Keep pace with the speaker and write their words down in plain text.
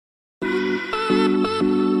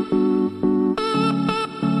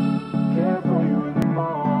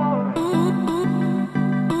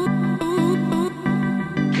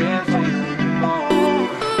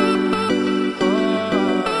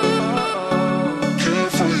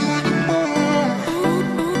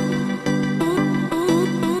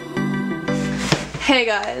Hey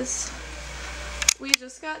guys, we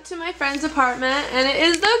just got to my friend's apartment and it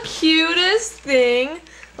is the cutest thing.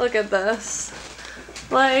 Look at this.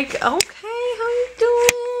 Like, okay, how you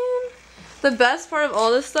doing? The best part of all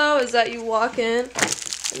this though is that you walk in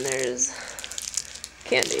and there's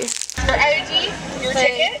candy. Your ID, your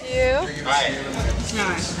ticket. Thank you.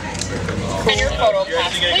 And your photo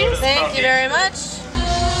pass, please. Thank you very much.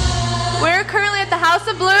 We're currently at the House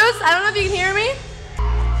of Blues. I don't know if you can hear me.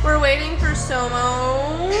 We're waiting for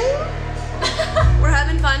Somo. We're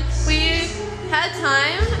having fun. We had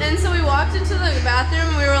time, and so we walked into the bathroom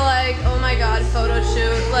and we were like, oh my god, photo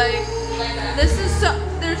shoot. Like, this is so,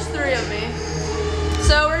 there's 3 of me.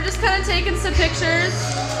 So we're just kind of taking some pictures,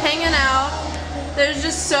 hanging out. There's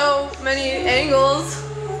just so many angles.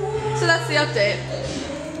 So that's the update.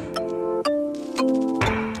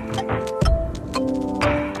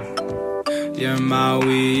 You're my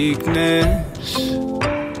weakness.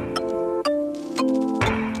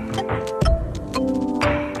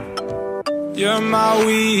 You're my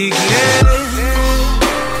weakness.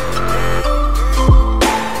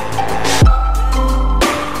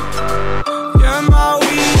 You're my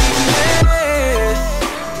weakness.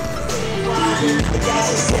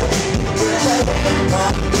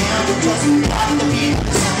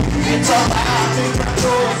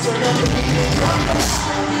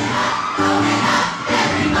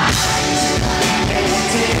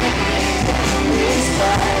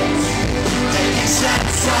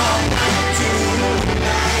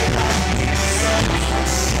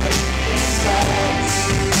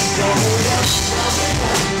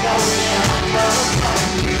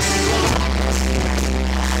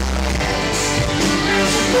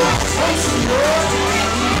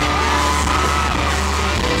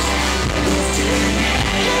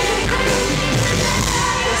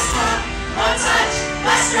 One touch,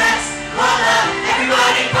 less stress, more love.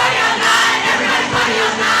 Everybody party all night. Everybody party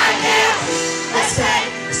all night. Yeah. Let's stay.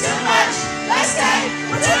 There's too much. Let's stay.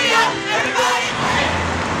 We're too young. Everybody party.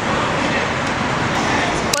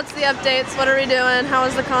 What's the updates? What are we doing? How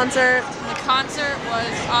was the concert? The concert was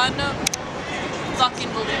fucking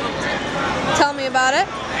believable. Tell me about it.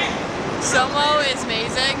 Somo is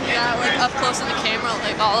amazing. We got like up close on the camera,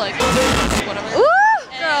 like all like whatever. Woo,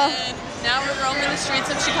 girl. And now we're roaming the streets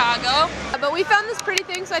of Chicago. But we found this pretty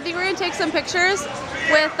thing, so I think we're gonna take some pictures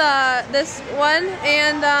with this one,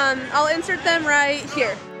 and I'll insert them right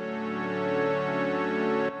here.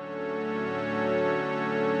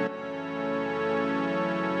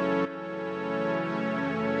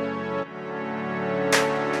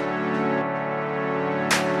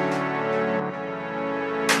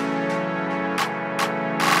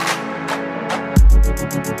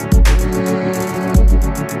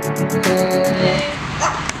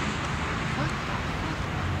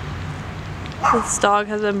 This dog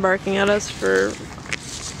has been barking at us for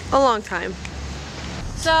a long time.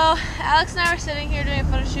 So Alex and I were sitting here doing a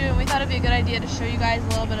photo shoot, and we thought it'd be a good idea to show you guys a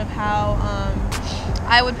little bit of how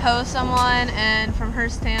I would pose someone, and from her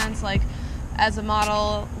stance, like as a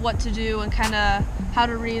model, what to do and kind of how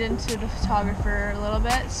to read into the photographer a little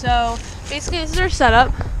bit. So basically this is our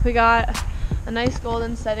setup. We got a nice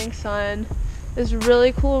golden setting sun, this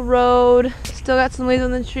really cool road, still got some leaves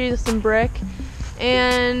on the trees, some brick,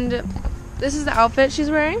 and this is the outfit she's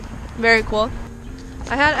wearing. Very cool.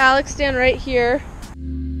 I had Alex stand right here.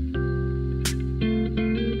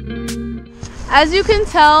 As you can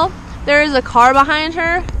tell, there is a car behind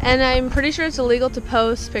her, and I'm pretty sure it's illegal to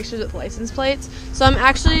post pictures with license plates. So I'm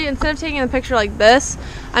actually, instead of taking a picture like this,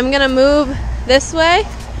 I'm gonna move this way,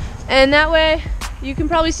 and that way you can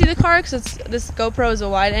probably see the car, because this GoPro is a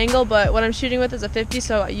wide angle, but what I'm shooting with is a 50,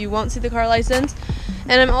 so you won't see the car license.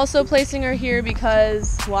 And I'm also placing her here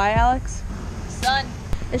because, why, Alex? Sun.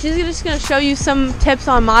 And she's just gonna show you some tips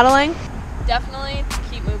on modeling. Definitely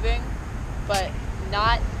keep moving, but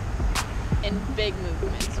not in big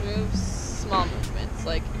movements. Move small movements,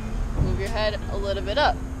 like move your head a little bit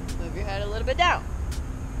up, move your head a little bit down,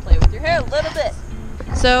 play with your hair a little bit.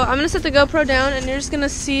 So I'm gonna set the GoPro down, and you're just gonna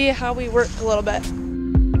see how we work a little bit.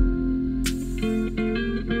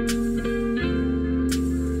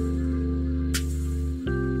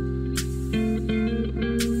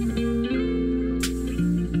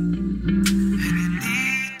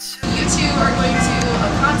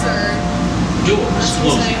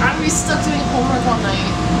 I'm gonna be stuck doing homework all night.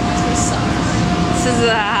 It's gonna suck. This is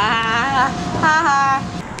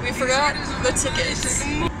We forgot the tickets.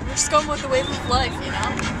 We're just going with the wave of life, you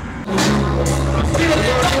know?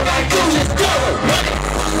 Let's go!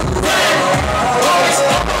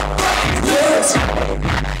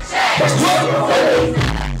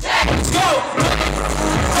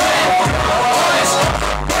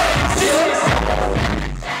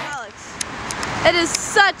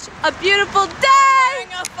 beautiful day. I'm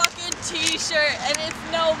wearing a fucking t-shirt and it's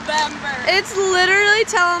November. It's literally,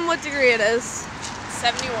 tell them what degree it is.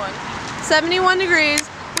 71. 71 degrees.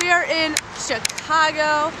 We are in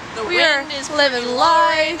Chicago. The we are wind is living pretty low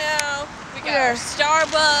life. right now. We We got are- our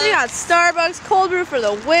Starbucks. We got Starbucks, cold brew for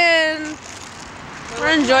the win. We're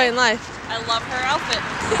enjoying life. I love her outfit.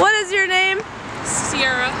 What is your name?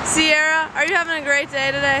 Sierra. Sierra. Are you having a great day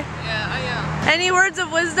today? Yeah, I am. Any words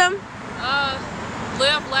of wisdom?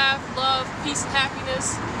 Live, laugh, love, peace and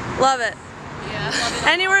happiness. Love it. Yeah. Love it.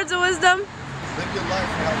 Any words of wisdom? Live your life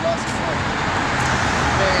and have lots of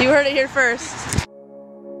fun. You heard it here first.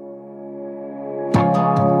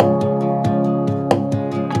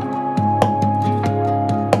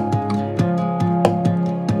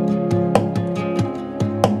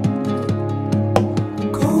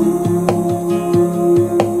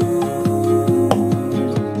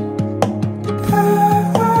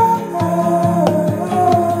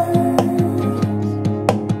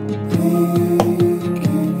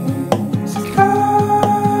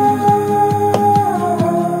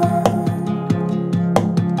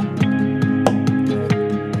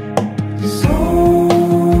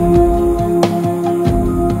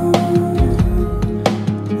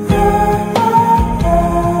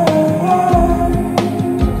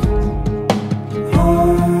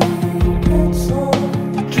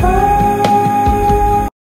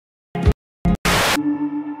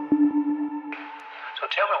 So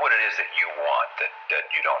tell me what it is that you want that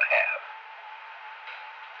you don't have.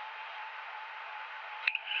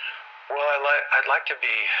 Well, I'd like to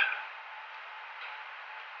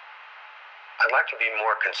be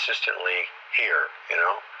more consistently here, you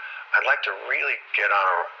know? I'd like to really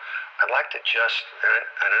I'd like to just,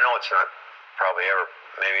 and I know it's not probably ever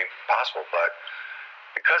maybe possible, but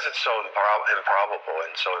because it's so improbable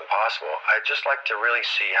and so impossible, I'd just like to really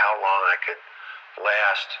see how long I could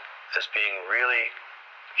last as being really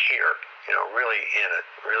here, you know, really in it,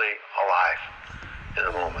 really alive in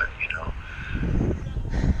the moment, you know.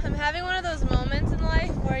 I'm having one of those moments in life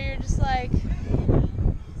where you're just like,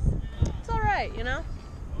 it's all right, you know?